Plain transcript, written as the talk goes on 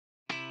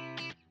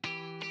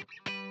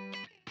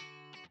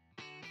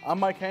I'm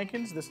Mike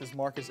Hankins, this is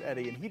Marcus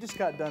Eddy, and he just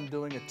got done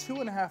doing a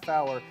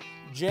 2.5-hour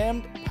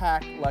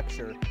jammed-packed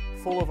lecture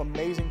full of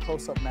amazing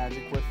close-up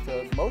magic with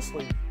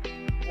mostly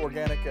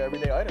organic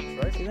everyday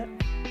items, right? See that?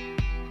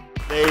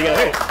 There you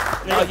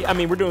go. I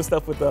mean, we're doing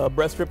stuff with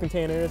breast strip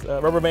containers,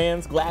 rubber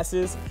bands,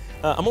 glasses.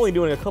 I'm only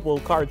doing a couple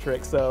card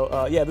tricks,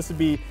 so yeah, this would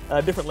be a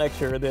different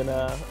lecture than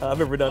I've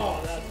ever done. Oh,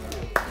 that's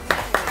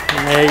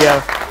cool. There you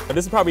go.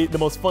 This is probably the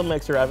most fun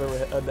lecture I've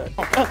ever done.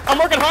 I'm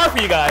working hard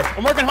for you guys.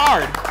 I'm working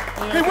hard.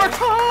 He works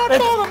hard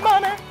for the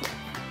money.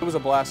 It was a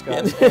blast,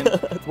 guys. And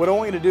what I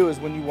want you to do is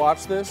when you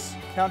watch this,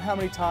 count how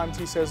many times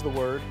he says the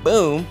word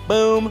boom,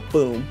 boom,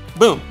 boom,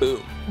 boom,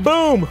 boom,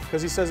 boom.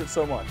 Because he says it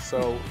so much.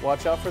 So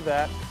watch out for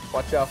that.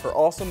 Watch out for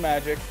awesome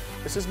magic.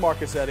 This is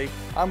Marcus Eddy.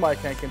 I'm Mike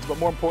Hankins, but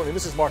more importantly,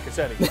 this is Marcus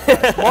Eddy.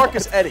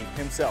 Marcus Eddy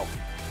himself.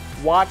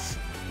 Watch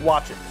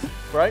it,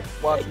 right?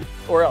 Watch it,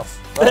 or else,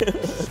 right?